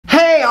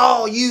Hey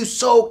all you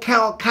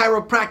SoCal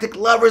chiropractic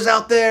lovers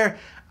out there,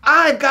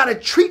 I've got a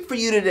treat for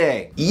you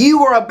today.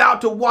 You are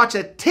about to watch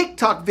a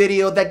TikTok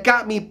video that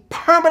got me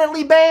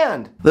permanently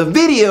banned. The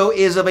video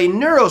is of a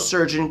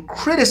neurosurgeon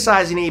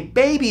criticizing a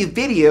baby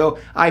video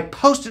I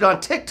posted on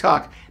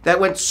TikTok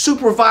that went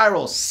super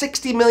viral,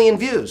 60 million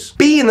views.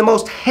 Being the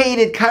most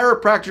hated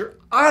chiropractor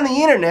on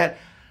the internet,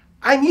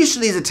 I'm used to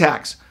these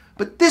attacks,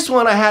 but this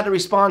one I had to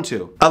respond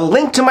to. A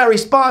link to my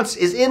response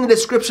is in the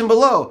description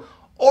below,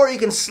 or you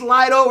can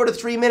slide over to the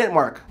 3-minute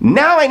mark.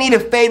 Now I need a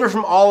favor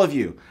from all of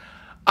you.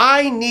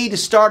 I need to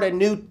start a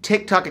new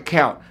TikTok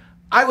account.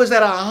 I was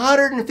at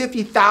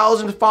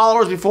 150,000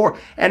 followers before,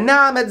 and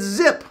now I'm at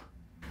zip.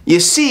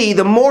 You see,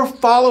 the more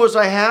followers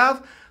I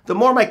have, the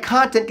more my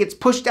content gets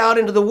pushed out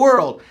into the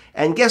world.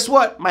 And guess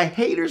what? My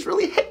haters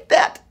really hate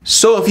that.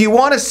 So if you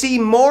want to see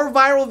more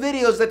viral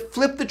videos that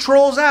flip the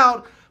trolls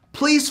out,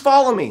 please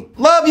follow me.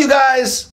 Love you guys!